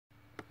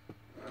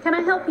Can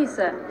I help you,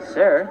 sir?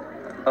 Sir?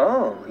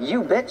 Oh,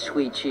 you bet,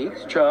 sweet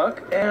cheeks.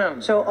 Chuck,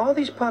 and So all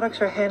these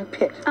products are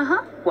hand-picked?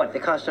 Uh-huh. What, they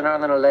cost an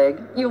arm and a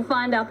leg? You'll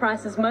find our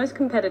prices most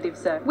competitive,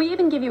 sir. We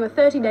even give you a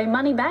 30-day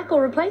money-back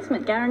or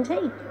replacement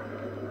guarantee.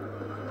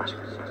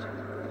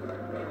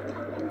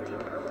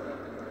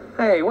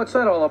 hey, what's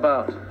that all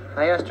about?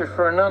 I asked her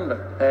for a number.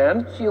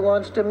 And? She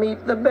wants to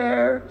meet the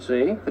bear.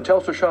 See, the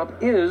Telstra shop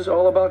is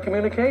all about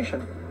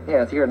communication.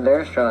 Yeah, if you're in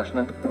there,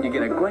 Straussman. You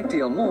get a great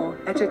deal more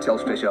at your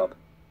Telstra shop.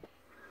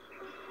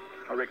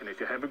 I reckon if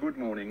you have a good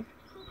morning,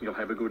 you'll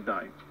have a good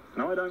day.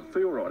 And I don't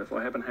feel right if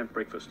I haven't had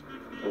breakfast.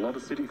 A lot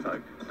of city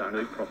folk don't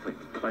eat properly.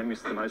 They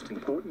miss the most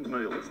important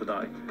meal of the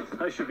day.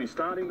 They should be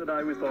starting the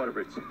day with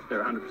Vitabrits.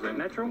 They're 100%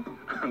 natural,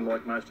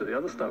 unlike most of the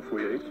other stuff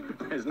we eat.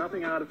 There's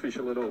nothing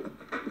artificial at all.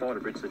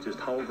 Vitabrits are just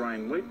whole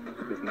grain wheat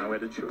with no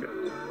added sugar.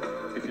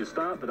 If you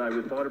start the day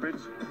with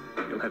Vitabrits,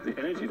 you'll have the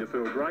energy to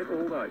feel great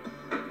all day.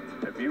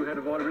 Have you had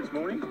a Vitabrits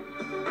morning?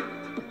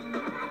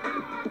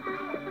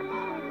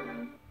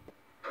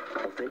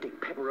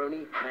 Authentic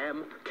pepperoni,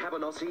 ham,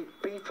 cabanossi,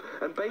 beef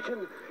and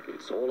bacon.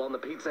 It's all on the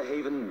Pizza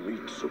Haven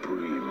Meat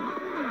Supreme.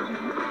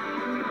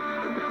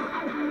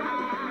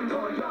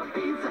 For your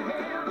Pizza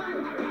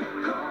Haven,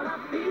 call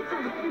up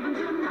Pizza Haven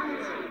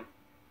tonight.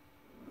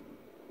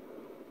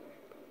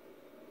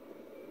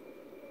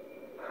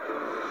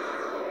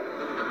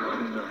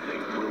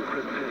 Nothing will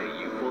prepare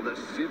you for the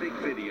Civic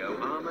Video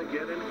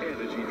Armageddon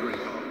Energy Drink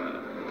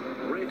offer.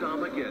 Rent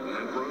Armageddon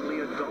and for only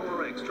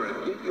 $1 extra,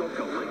 get your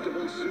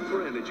collectible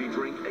Super Energy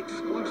Drink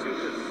exclusive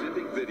to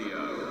Civic Video.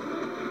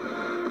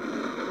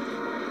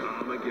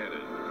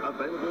 Armageddon,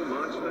 available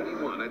March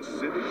 31 at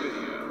Civic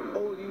Video.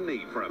 All you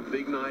need for a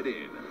big night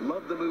in.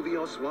 Love the movie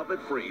or swap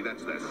it free.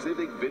 That's the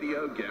Civic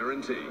Video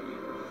guarantee.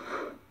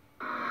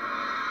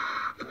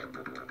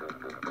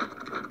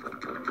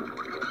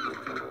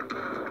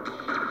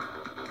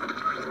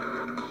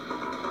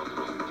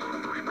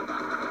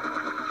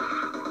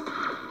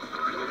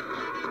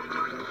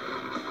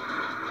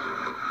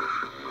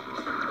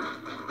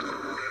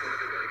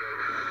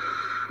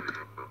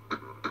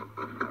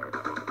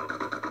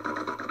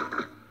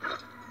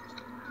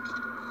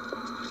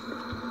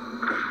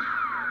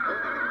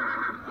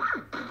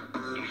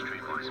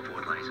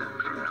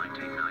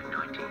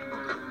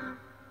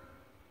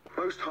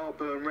 Most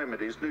heartburn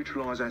remedies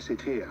neutralise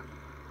acid here,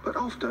 but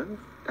often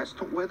that's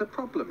not where the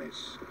problem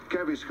is.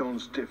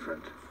 Gaviscon's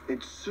different.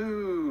 It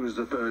soothes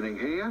the burning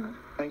here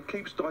and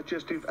keeps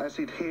digestive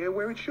acid here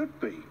where it should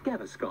be.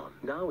 Gaviscon,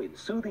 now in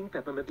soothing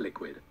peppermint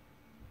liquid.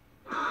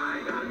 Yeah,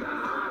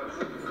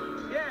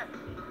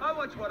 I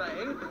watch what I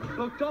eat.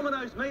 Look,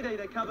 Domino's Meat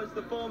Eater covers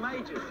the 4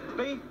 majors.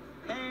 Beef,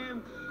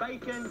 ham,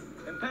 bacon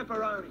and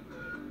pepperoni.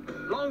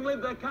 Long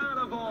live the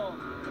carnivore.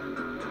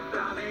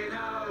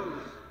 Domino's.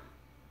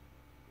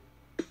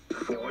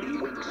 40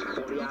 weeks,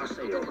 40-hour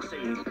sale.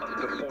 Save up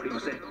to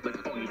 40%,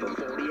 but only for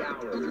 40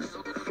 hours.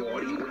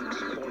 40 weeks,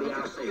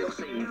 40-hour sale.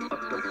 Save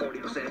up to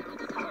 40%.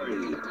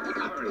 Hurry,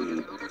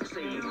 hurry.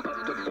 Save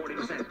up to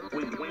 40%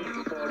 with Wait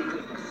 40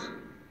 weeks.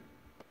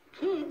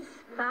 Kids,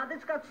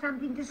 Father's got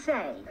something to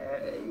say.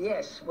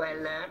 Yes,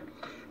 well,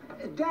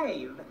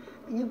 Dave,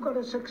 you've got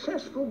a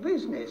successful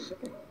business.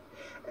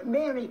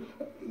 Mary,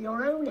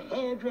 your own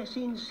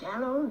hairdressing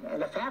salon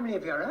and a family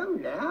of your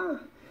own now.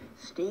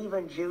 Steve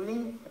and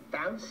Julie, a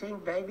bouncing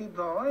baby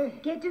boy.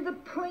 Get to the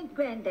point,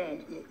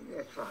 Grandad.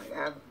 That's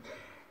right.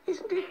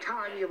 Isn't it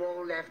time you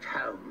all left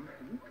home?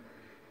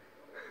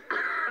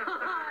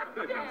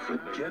 For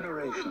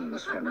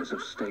generations, families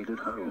have stayed at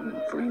home,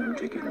 freeing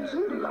chickens.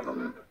 Love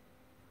them.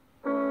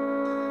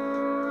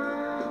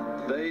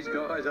 These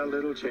guys are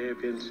little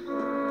champions.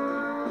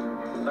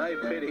 They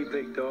pity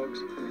big dogs.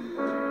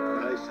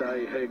 They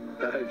say, heck,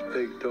 those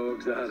big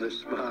dogs aren't as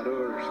smart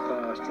or as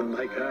fast and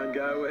they can't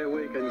go where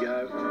we can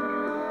go.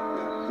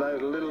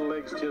 Those little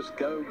legs just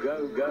go,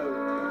 go,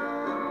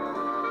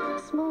 go.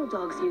 Small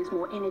dogs use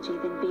more energy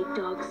than big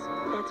dogs.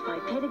 That's why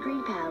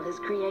Pedigree Pal has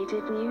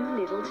created new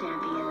Little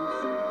Champions.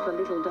 For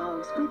little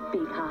dogs with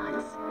big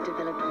hearts.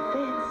 Developed with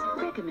vets,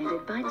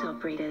 recommended by top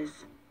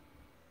breeders.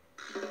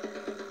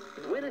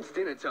 When it's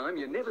dinner time,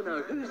 you never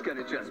know who's going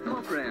to just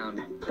pop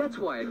round. That's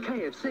why at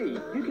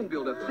KFC, you can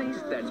build a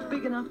feast that's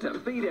big enough to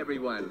feed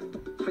everyone.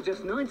 For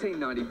just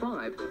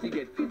 $19.95, you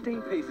get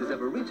 15 pieces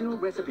of original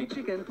recipe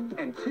chicken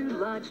and 2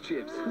 large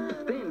chips.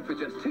 Then, for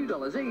just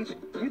 $2 each,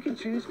 you can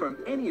choose from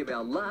any of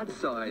our large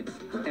sides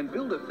and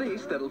build a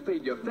feast that'll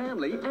feed your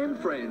family and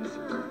friends.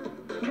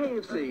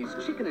 KFC's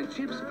Chicken and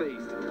Chips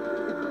Feast.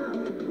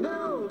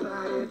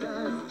 Nobody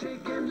does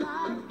chicken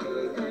like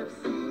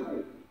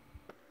KFC.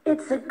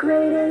 It's a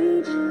great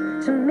age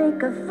to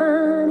make a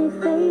funny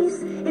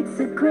face. It's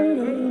a great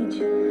age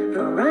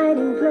for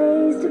riding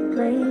place to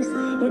place.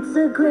 It's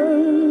a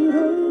great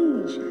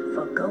age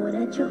for going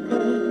at your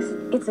pace.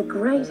 It's a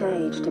great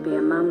age to be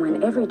a mum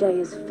when every day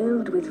is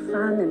filled with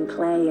fun and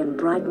play and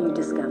bright new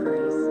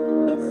discoveries.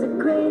 It's a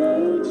great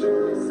age,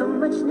 so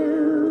much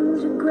new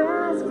to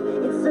grasp.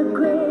 It's a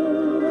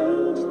great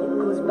age that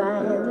goes by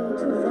way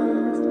too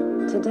fast.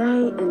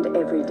 Today and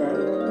every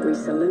day, we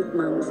salute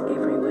mums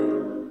everywhere.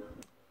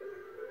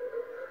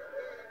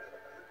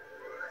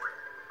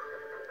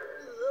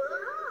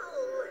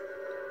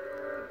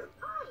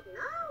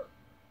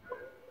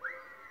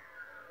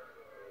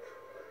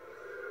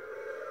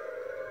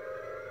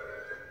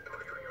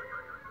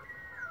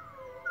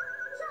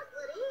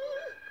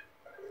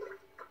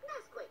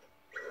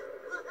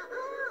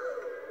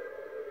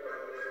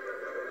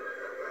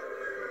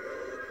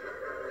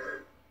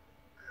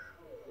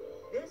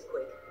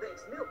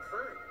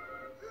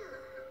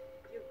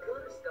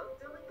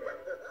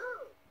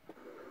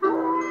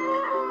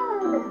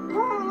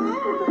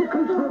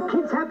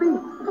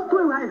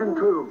 Haven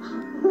Pools.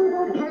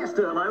 Yes,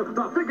 Derlo,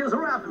 the figures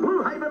are out.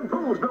 Blue Haven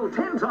Pools build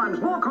 10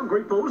 times more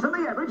concrete pools than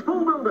the average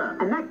pool builder.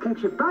 And that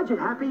keeps your budget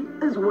happy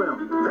as well.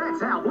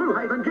 That's how Blue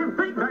Haven give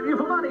big value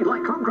for money,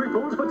 like concrete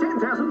pools for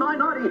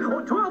 $10,990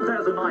 or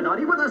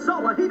 $12,990 with a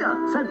solar heater.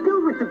 So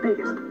build with the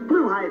biggest,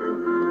 Blue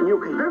Haven, and you'll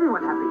keep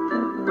everyone happy,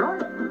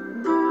 right?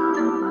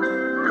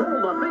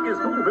 Call the biggest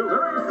pool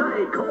builder and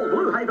say, call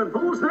Blue Haven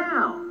Pools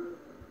now.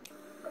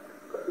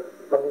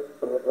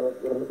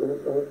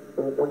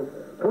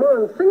 Come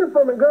on, sing it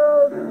for me,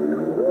 girls.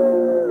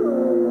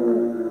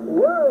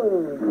 Whoa,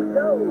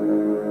 go.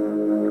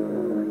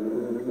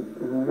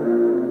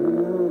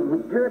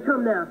 Here I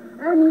come now.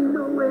 And you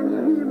know when you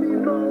hear me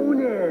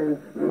moaning.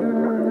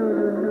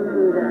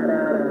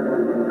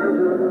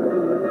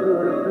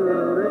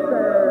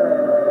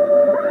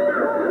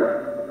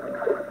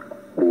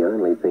 The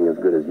only thing as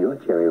good as your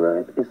cherry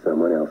ripe is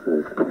someone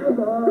else's. Come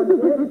on,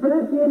 get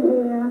back in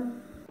here.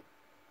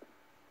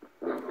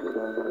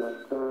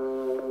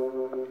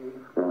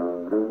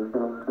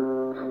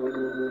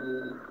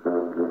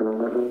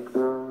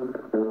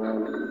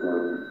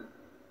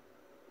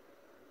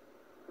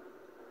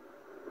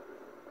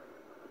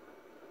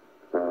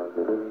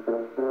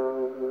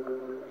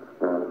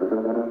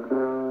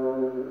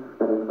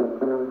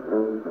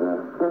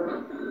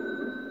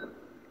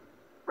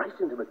 Race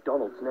into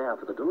McDonald's now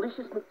for the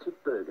delicious McChip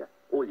burger.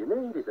 All you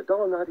need is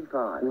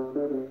 $1.95.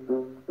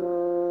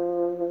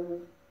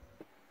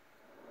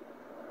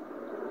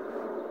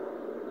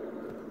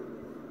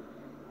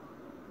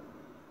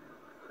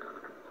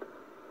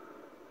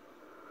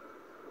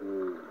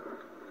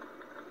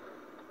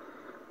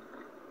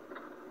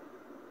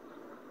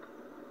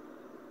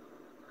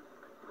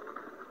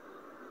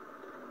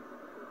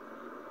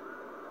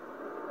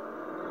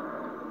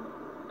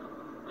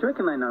 Do you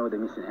reckon they know what they're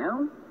missing out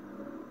on?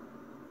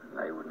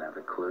 They wouldn't have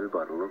a clue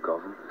by the look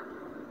of them.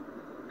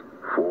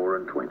 4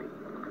 and 20.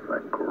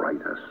 That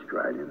great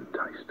Australian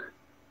taste.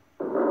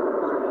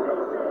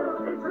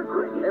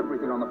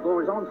 Everything on the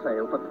floor is on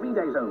sale for 3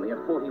 days only at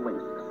 40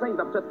 Winks. Save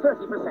up to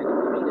 30%.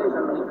 3 days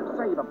only.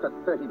 Save up to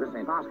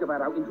 30%. Ask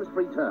about our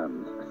interest-free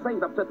terms.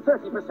 Save up to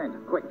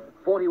 30%. Quick.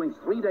 40 Winks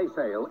 3-day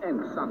sale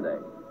ends Sunday.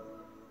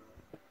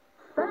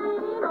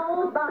 Same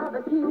old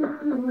barbecue,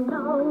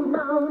 no,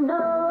 no,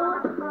 no.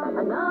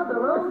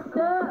 Another old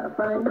stir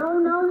fry, no,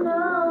 no,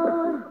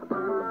 no.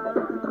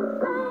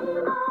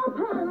 Same old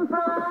pan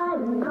fry,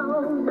 no,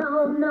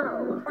 no, no.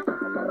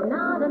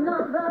 Not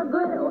another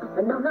grill,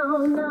 no,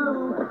 no, no.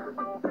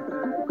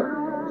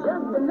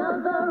 Just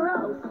another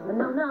roast,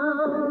 no, no,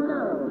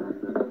 no.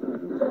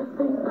 Just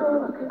think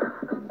pork,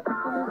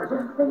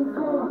 just think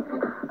pork.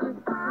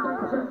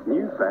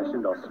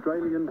 New-fashioned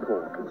Australian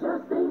pork.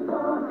 Just think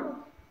pork.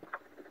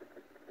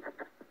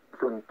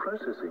 From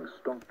processing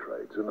stock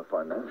trades in the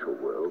financial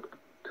world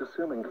to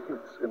selling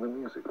hits in the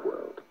music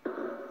world.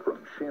 From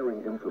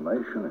sharing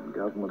information in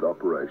government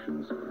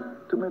operations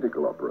to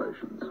medical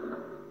operations.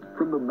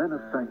 From the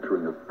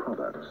manufacturing of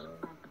products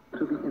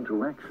to the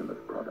interaction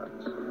of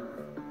products.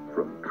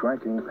 From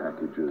tracking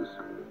packages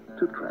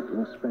to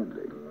tracking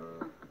spending.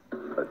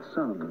 At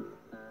Sun,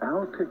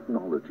 our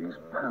technologies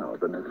power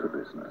the net for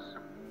business.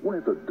 We're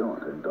the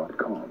dot in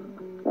 .com.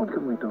 What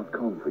can we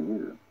 .com for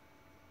you?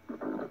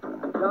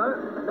 No.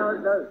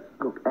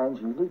 Look,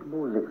 Angie, you need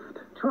more lift.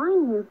 Try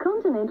new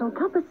Continental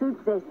Cuppa Soup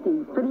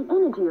Zesty for the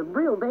energy of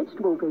real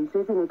vegetable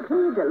pieces in a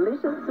clear,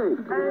 delicious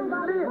soup.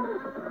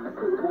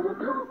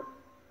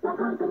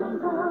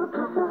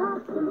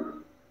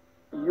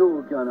 And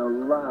you're gonna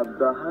love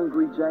the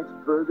Hungry Jack's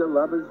Burger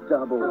Lovers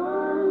Double.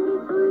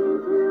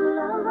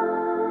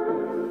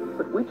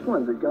 But which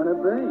one's it gonna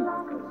be?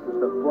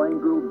 The Flame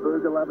Grilled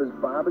Burger Lovers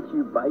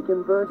Barbecue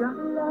Bacon Burger?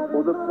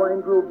 Or the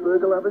Flame Grilled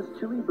Burger Lovers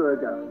Chili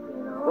Burger?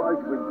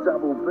 Both with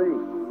double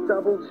beef,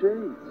 double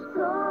cheese.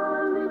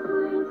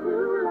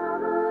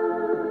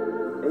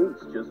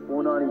 Each just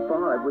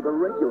 $4.95 with a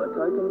regular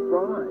Coke and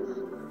fries.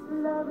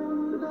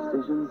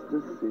 Decisions.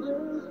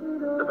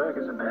 The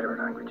burgers are better at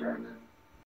Hungry Jack's.